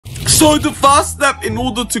So the first step in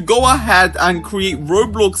order to go ahead and create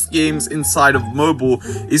Roblox games inside of mobile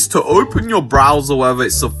is to open your browser, whether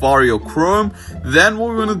it's Safari or Chrome. Then what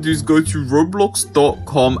we want to do is go to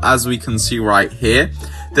roblox.com, as we can see right here.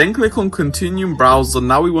 Then click on continue browser.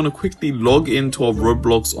 Now we want to quickly log into our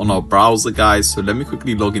Roblox on our browser, guys. So let me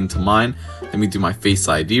quickly log into mine. Let me do my Face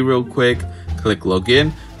ID real quick. Click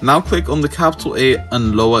login. Now click on the capital A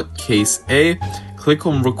and lowercase a. Click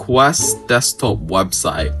on request desktop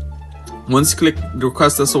website. Once you click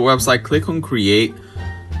request desktop website, click on create.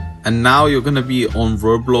 And now you're going to be on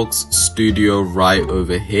Roblox Studio right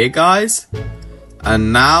over here, guys.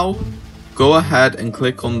 And now go ahead and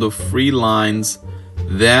click on the 3 lines.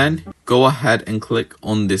 Then go ahead and click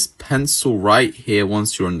on this pencil right here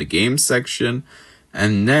once you're in the game section.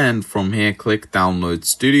 And then from here, click download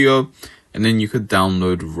Studio. And then you could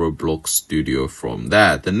download Roblox Studio from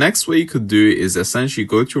there. The next way you could do is essentially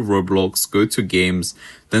go to Roblox, go to games,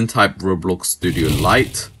 then type Roblox Studio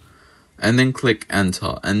Lite, and then click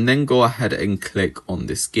enter. And then go ahead and click on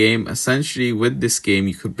this game. Essentially with this game,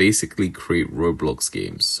 you could basically create Roblox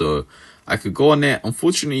games. So I could go on it.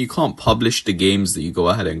 Unfortunately, you can't publish the games that you go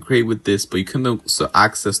ahead and create with this, but you can also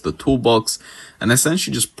access the toolbox and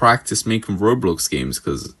essentially just practice making Roblox games,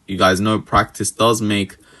 because you guys know practice does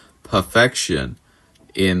make perfection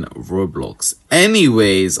in Roblox.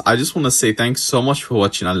 Anyways, I just want to say thanks so much for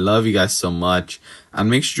watching. I love you guys so much, and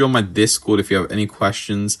make sure you join my Discord if you have any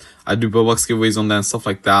questions. I do robux giveaways on there and stuff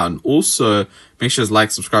like that. And also make sure to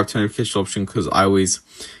like, subscribe, turn notification option, because I always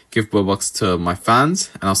give robux to my fans.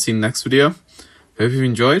 And I'll see you in the next video. Hope you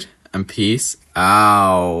enjoyed, and peace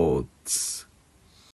out.